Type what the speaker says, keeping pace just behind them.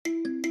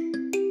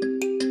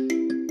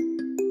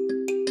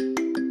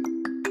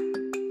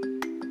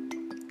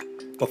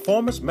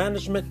Performance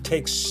management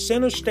takes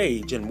center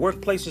stage in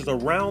workplaces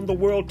around the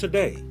world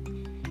today.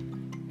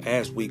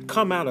 As we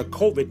come out of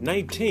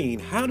COVID-19,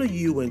 how do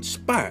you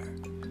inspire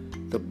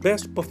the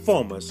best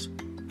performance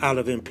out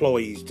of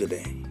employees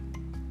today?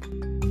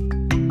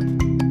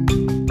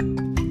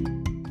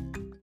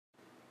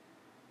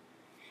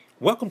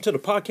 Welcome to the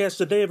podcast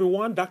today,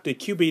 everyone. Dr.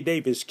 QB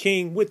Davis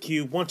King with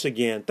you once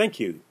again. Thank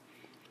you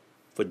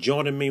for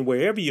joining me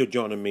wherever you're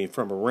joining me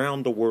from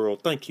around the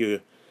world. Thank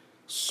you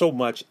so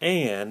much,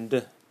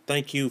 and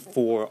thank you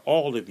for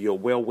all of your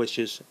well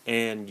wishes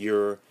and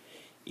your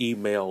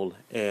email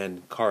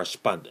and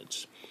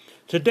correspondence.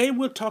 Today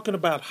we're talking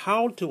about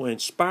how to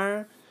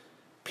inspire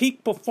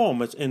peak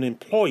performance in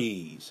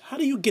employees. How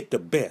do you get the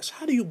best?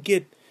 How do you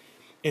get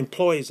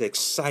employees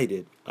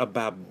excited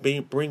about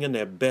bringing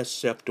their best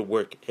self to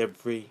work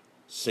every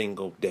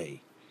single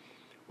day?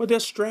 Well,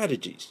 there's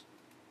strategies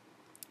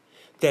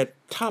that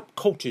top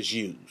coaches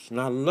use. And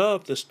I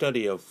love the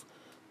study of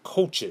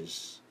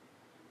coaches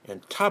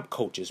and top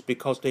coaches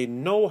because they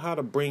know how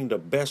to bring the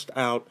best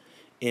out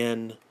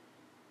in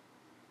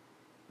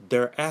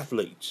their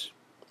athletes.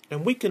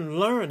 And we can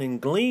learn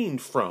and glean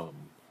from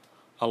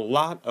a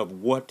lot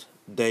of what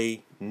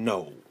they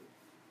know.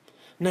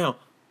 Now,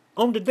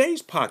 on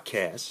today's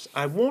podcast,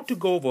 I want to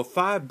go over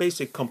 5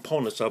 basic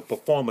components of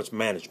performance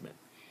management.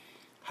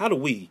 How do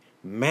we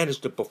manage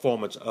the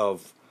performance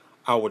of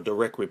our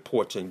direct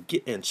reports and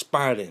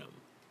inspire them?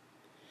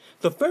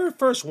 The very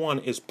first one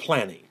is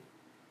planning.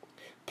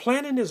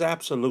 Planning is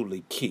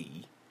absolutely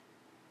key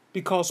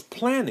because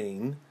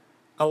planning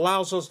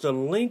allows us to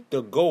link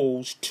the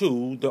goals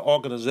to the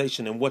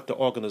organization and what the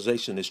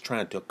organization is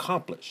trying to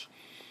accomplish.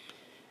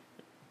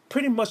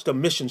 Pretty much the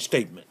mission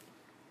statement.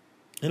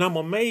 And I'm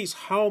amazed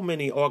how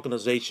many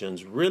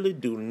organizations really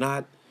do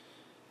not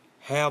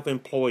have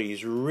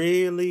employees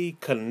really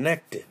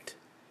connected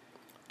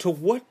to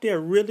what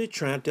they're really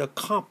trying to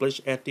accomplish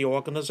at the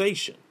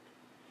organization.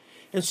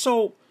 And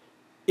so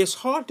it's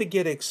hard to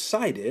get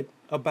excited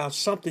about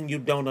something you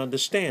don't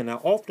understand. I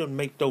often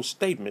make that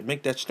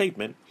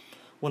statement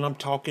when I'm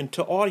talking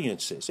to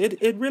audiences.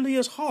 It really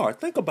is hard.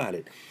 Think about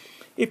it.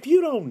 If you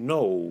don't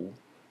know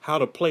how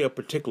to play a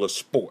particular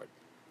sport,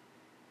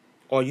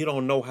 or you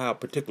don't know how a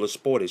particular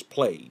sport is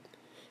played,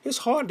 it's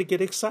hard to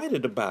get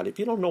excited about it. If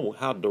you don't know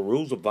how the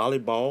rules of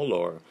volleyball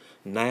or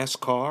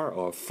NASCAR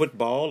or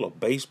football or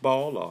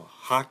baseball or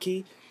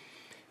hockey,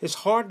 it's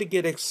hard to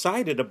get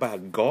excited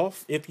about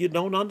golf if you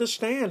don't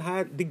understand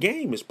how the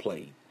game is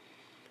played.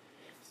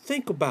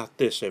 Think about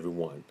this,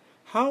 everyone.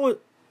 How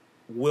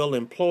will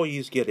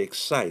employees get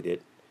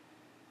excited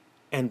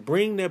and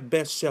bring their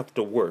best self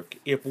to work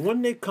if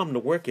when they come to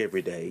work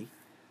every day,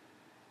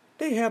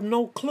 they have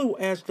no clue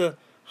as to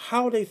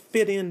how they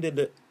fit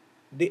into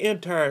the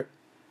entire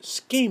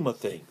scheme of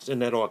things in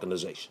that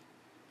organization?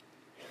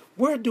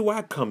 Where do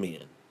I come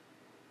in?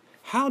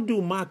 How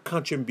do my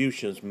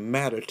contributions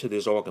matter to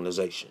this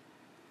organization?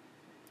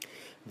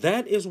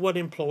 That is what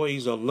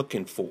employees are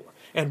looking for.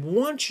 And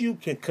once you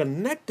can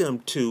connect them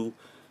to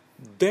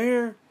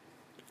their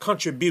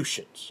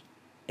contributions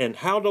and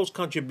how those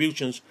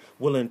contributions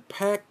will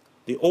impact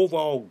the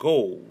overall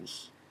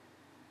goals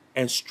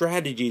and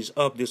strategies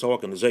of this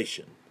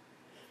organization,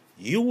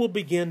 you will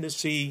begin to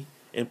see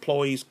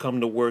employees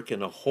come to work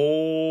in a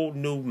whole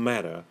new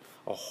manner.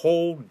 A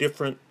whole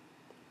different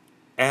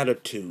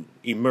attitude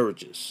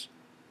emerges.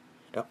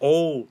 An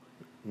whole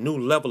new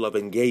level of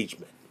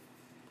engagement.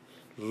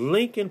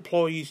 Link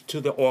employees to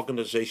the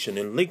organization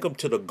and link them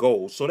to the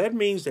goals. So that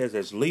means that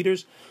as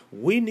leaders,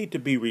 we need to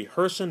be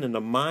rehearsing in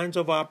the minds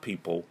of our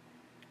people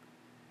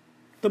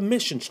the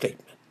mission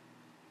statement.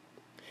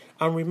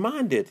 I'm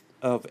reminded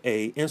of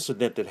an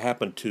incident that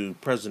happened to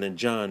President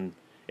John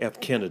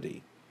F.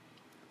 Kennedy,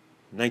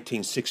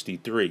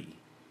 1963.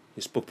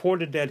 It's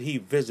purported that he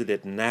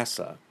visited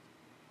NASA.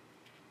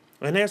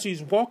 And as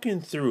he's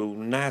walking through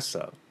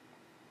NASA,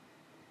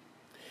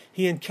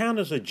 he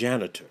encounters a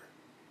janitor.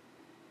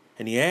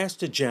 And he asked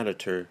the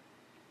janitor,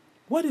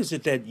 "What is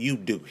it that you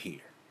do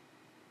here?"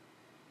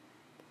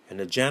 And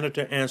the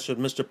janitor answered,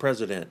 "Mr.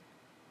 President,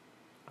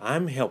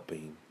 I'm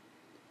helping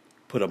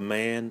put a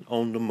man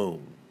on the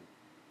moon."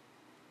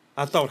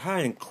 I thought, how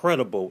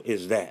incredible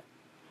is that?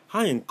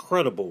 How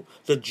incredible.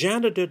 The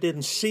janitor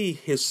didn't see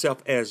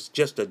himself as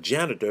just a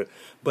janitor,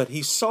 but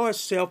he saw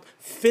himself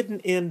fitting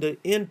in the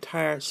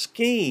entire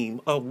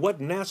scheme of what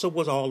NASA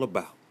was all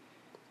about.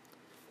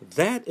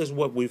 That is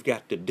what we've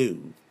got to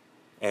do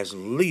as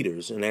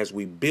leaders and as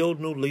we build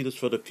new leaders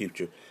for the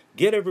future.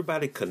 Get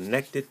everybody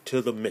connected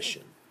to the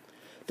mission.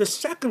 The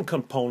second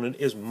component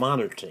is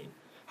monitoring.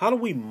 How do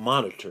we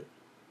monitor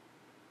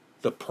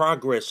the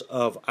progress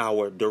of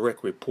our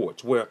direct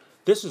reports, where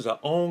this is an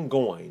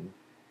ongoing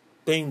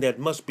thing that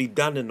must be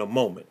done in the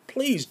moment?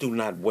 Please do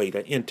not wait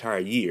an entire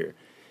year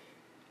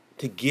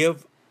to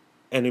give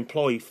an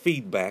employee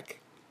feedback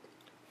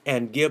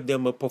and give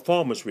them a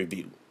performance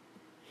review.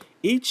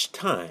 Each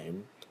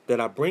time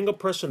that I bring a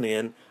person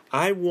in,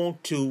 I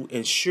want to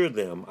ensure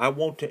them, I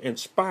want to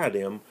inspire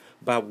them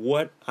by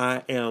what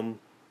I am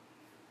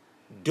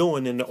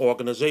doing in the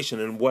organization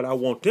and what I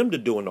want them to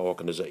do in the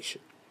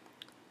organization.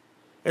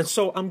 And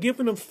so I'm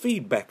giving them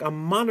feedback. I'm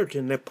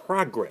monitoring their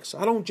progress.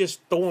 I don't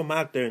just throw them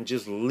out there and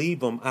just leave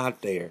them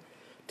out there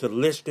to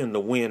list in the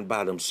wind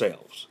by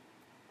themselves.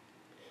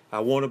 I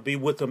want to be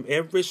with them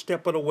every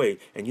step of the way.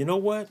 And you know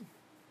what?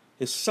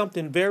 There's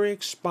something very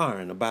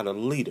inspiring about a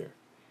leader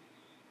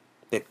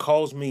that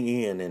calls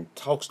me in and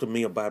talks to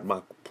me about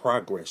my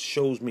progress,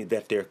 shows me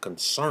that they're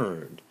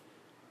concerned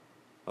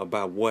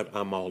about what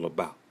I'm all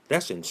about.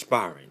 That's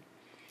inspiring.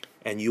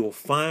 And you'll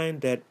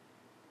find that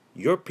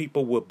your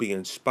people will be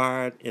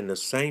inspired in the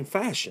same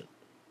fashion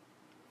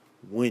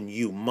when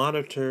you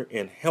monitor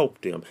and help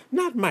them.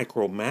 Not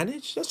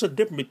micromanage. That's a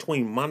difference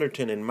between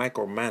monitoring and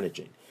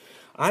micromanaging.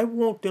 I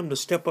want them to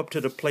step up to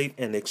the plate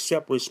and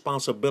accept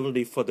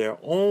responsibility for their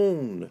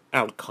own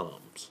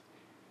outcomes.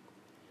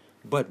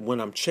 But when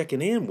I'm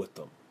checking in with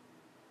them,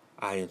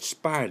 I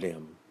inspire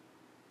them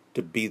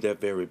to be their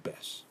very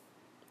best.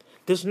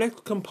 This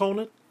next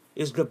component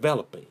is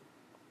developing.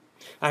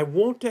 I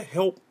want to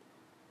help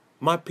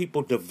my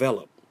people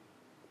develop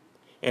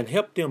and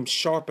help them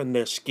sharpen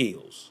their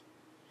skills.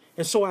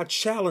 And so I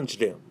challenge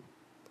them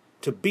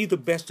to be the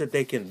best that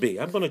they can be.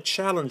 I'm going to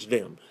challenge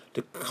them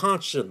to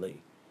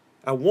constantly.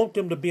 I want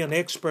them to be an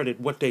expert at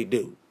what they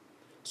do.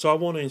 So I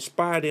want to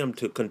inspire them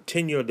to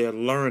continue their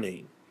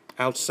learning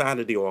outside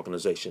of the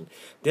organization.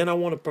 Then I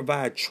want to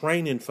provide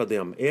training for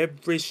them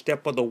every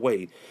step of the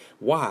way.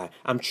 Why?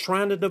 I'm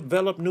trying to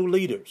develop new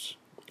leaders.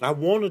 I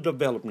want to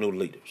develop new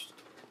leaders.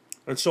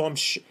 And so I'm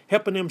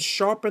helping them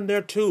sharpen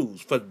their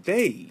tools, for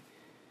they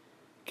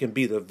can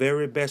be the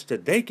very best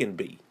that they can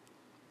be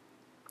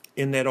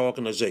in that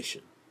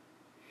organization.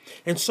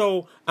 And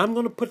so I'm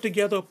going to put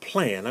together a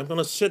plan. I'm going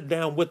to sit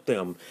down with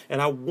them,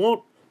 and I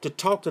want to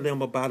talk to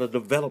them about a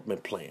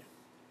development plan.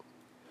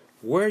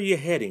 Where are you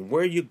heading?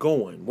 Where are you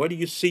going? Where do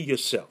you see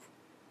yourself?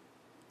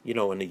 In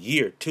a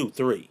year, 2,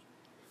 3.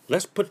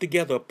 Let's put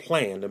together a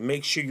plan to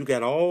make sure you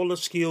got all the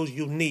skills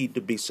you need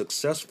to be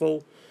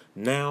successful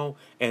now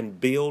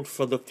and build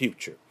for the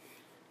future.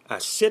 I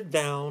sit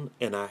down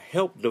and I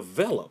help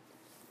develop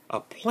a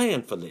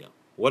plan for them.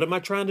 What am I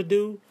trying to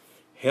do?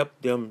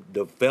 Help them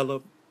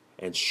develop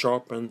and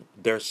sharpen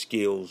their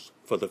skills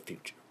for the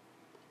future.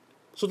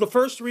 So the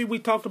first 3 we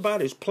talked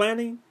about is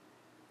planning,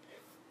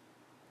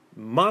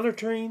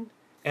 monitoring,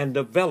 and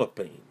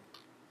developing.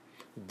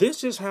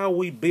 This is how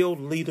we build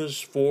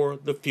leaders for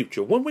the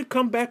future. When we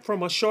come back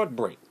from a short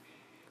break,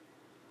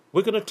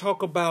 we're going to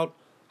talk about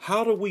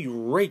how do we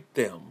rate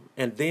them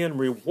and then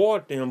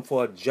reward them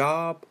for a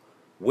job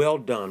well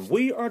done.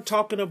 We are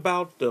talking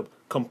about the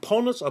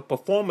components of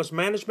performance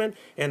management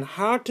and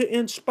how to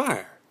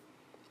inspire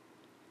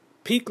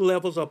peak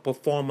levels of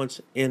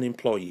performance in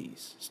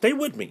employees. Stay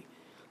with me.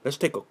 Let's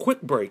take a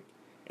quick break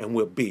and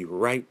we'll be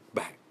right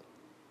back.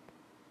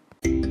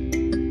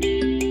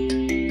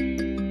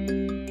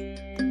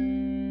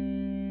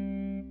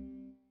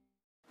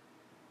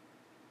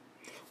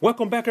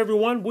 Welcome back,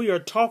 everyone. We are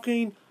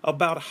talking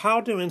about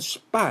how to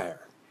inspire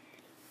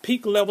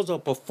peak levels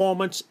of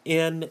performance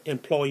in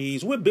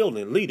employees. We're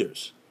building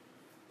leaders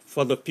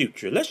for the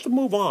future. Let's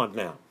move on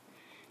now.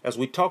 As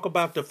we talk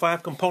about the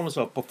 5 components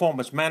of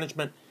performance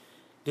management,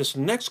 this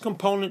next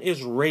component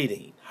is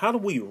rating. How do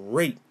we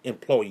rate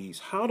employees?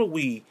 How do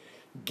we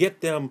keep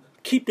them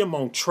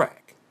on track?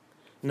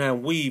 Now,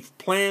 we've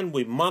planned,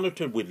 we've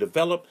monitored, we've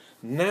developed.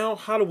 Now,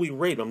 how do we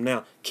rate them?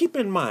 Now, keep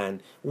in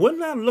mind, we're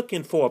not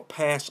looking for a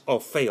pass or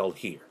fail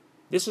here.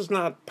 This is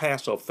not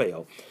pass or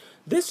fail.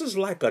 This is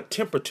like a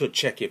temperature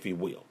check, if you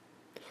will,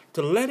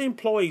 to let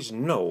employees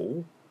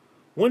know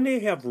when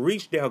they have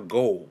reached their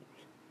goal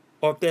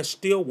or if there's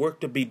still work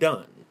to be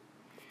done.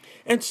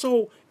 And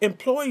so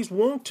employees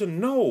want to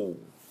know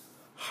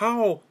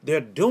how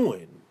they're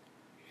doing.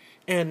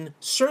 And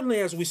certainly,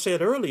 as we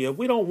said earlier,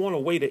 we don't want to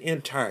wait an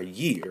entire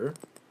year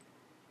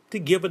to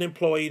give an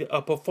employee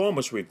a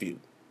performance review.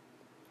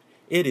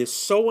 It is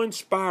so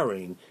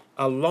inspiring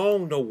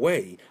along the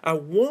way. I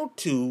want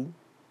to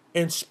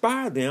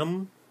inspire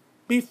them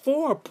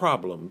before a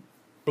problem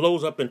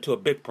blows up into a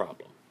big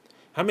problem.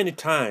 How many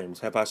times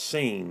have I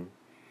seen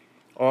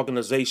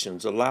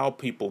organizations allow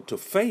people to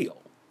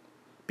fail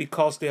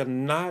because they're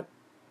not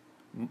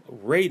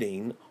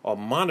rating or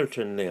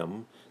monitoring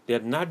them? They're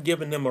not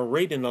giving them a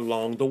rating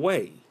along the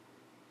way.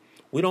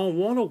 We don't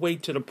want to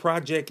wait till the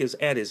project is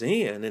at its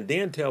end and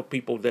then tell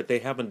people that they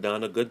haven't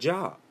done a good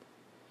job.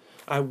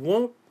 I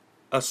want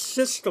a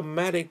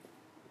systematic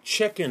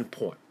check-in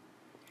point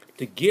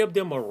to give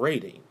them a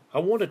rating. I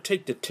want to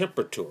take the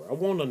temperature. I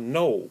want to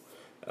know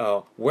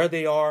where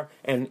they are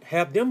and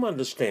have them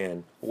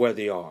understand where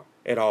they are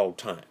at all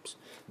times.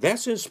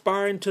 That's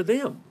inspiring to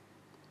them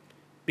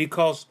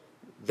because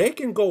they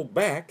can go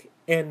back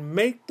and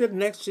make the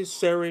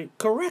necessary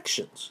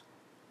corrections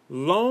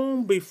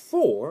long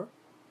before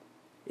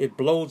it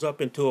blows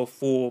up into a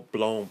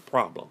full-blown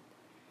problem.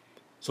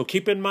 So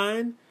keep in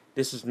mind,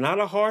 this is not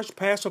a harsh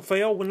pass or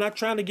fail. We're not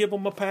trying to give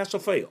them a pass or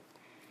fail.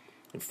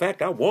 In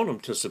fact, I want them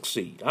to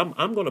succeed.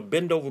 I'm going to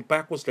bend over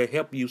backwards to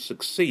help you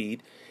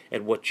succeed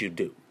at what you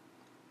do.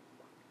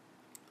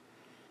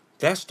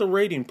 That's the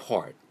rating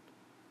part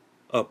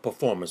of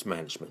performance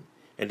management.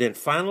 And then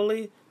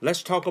finally,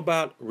 let's talk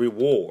about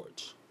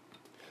rewards.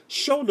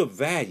 Show the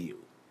value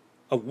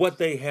of what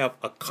they have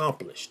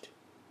accomplished.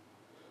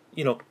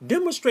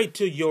 Demonstrate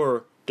to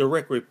your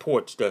direct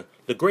reports the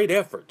great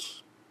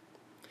efforts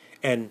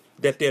and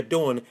that they're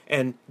doing,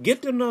 and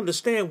get them to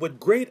understand with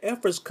great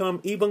efforts come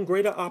even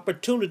greater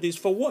opportunities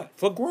for what?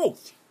 For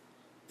growth,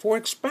 for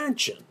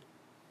expansion.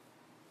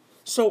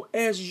 So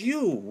as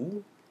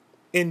you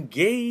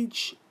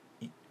engage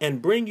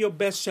and bring your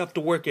best self to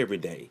work every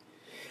day,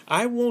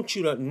 I want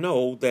you to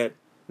know that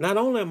not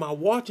only am I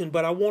watching,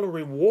 but I want to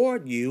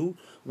reward you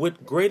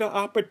with greater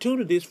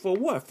opportunities for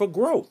what? For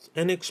growth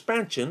and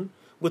expansion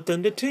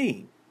within the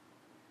team.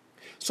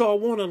 So I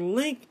want to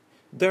link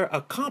their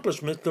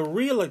accomplishments, the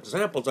real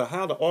examples of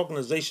how the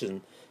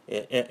organization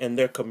and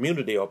their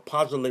community are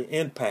positively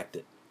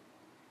impacted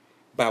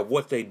by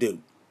what they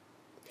do.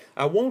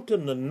 I want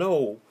them to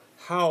know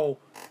how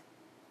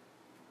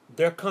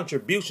their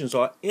contributions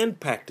are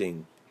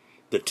impacting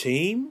the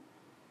team,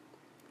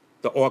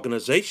 the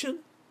organization,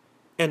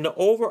 and the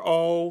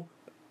overall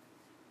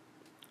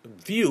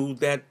view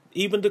that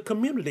even the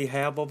community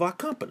have of our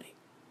company.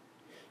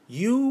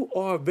 You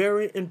are a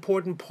very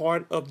important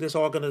part of this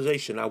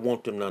organization, I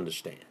want them to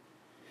understand.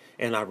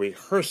 And I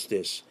rehearse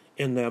this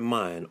in their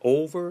mind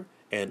over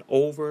and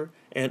over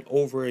and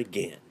over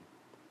again.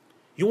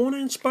 You want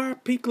to inspire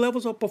peak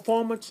levels of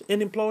performance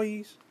in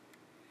employees?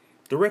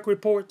 Direct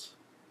reports?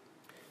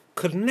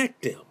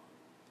 Connect them.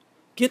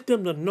 Get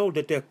them to know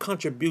that their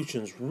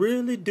contributions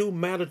really do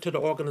matter to the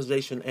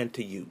organization and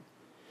to you.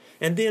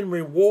 And then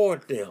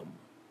reward them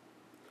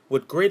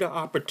with greater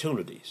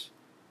opportunities.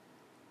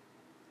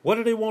 What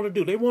do they want to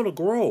do? They want to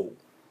grow.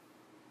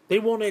 They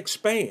want to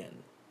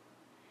expand.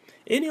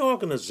 Any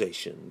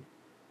organization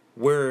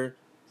where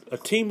a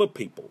team of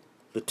people,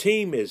 the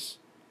team is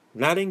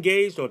not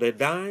engaged or they're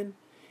dying,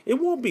 it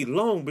won't be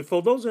long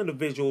before those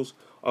individuals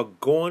are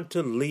going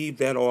to leave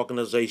that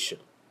organization.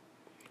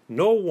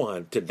 No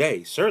one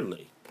today,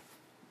 certainly,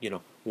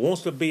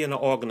 wants to be in an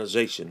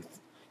organization.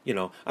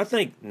 I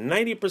think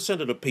 90%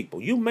 of the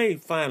people, you may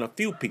find a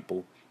few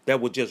people that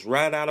would just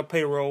ride out a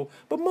payroll,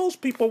 but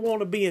most people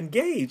want to be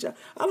engaged.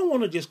 I don't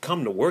want to just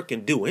come to work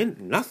and do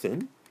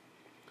nothing.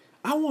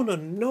 I want to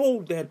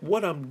know that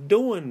what I'm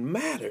doing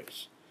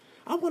matters.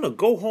 I want to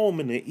go home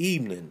in the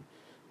evening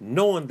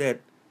knowing that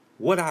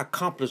what I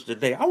accomplished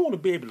today, I want to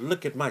be able to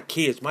look at my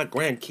kids, my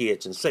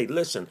grandkids, and say,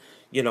 listen,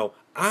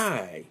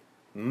 I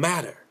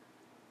matter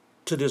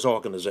to this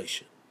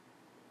organization.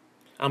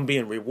 I'm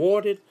being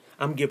rewarded.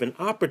 I'm given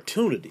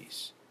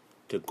opportunities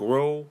to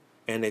grow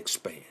and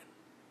expand.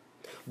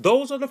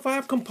 Those are the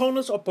 5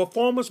 components of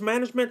performance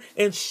management,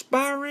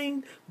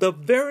 inspiring the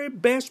very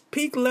best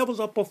peak levels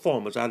of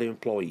performance out of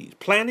employees.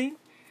 Planning,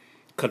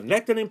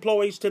 connecting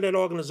employees to that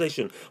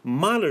organization,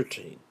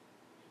 monitoring,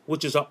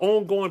 which is an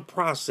ongoing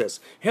process,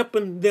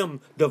 helping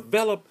them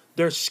develop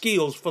their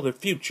skills for the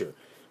future,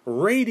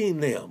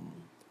 rating them,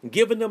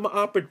 giving them an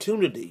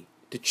opportunity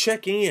to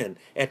check in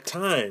at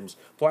times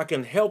for I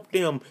can help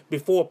them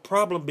before a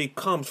problem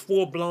becomes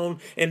full-blown,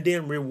 and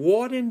then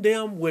rewarding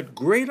them with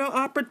greater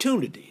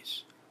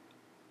opportunities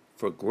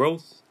for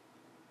growth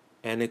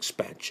and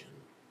expansion.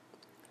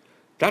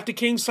 Dr.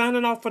 King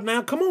signing off for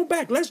now. Come on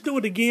back. Let's do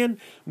it again.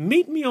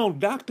 Meet me on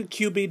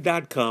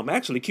drqb.com.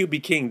 Actually,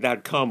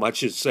 qbking.com, I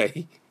should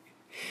say.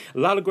 A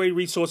lot of great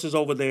resources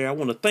over there. I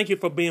want to thank you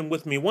for being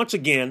with me once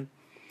again.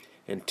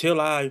 Until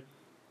I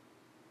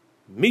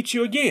meet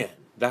you again,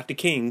 Dr.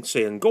 King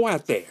saying, go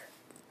out there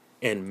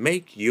and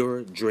make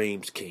your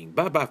dreams king.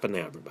 Bye-bye for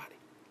now, everybody.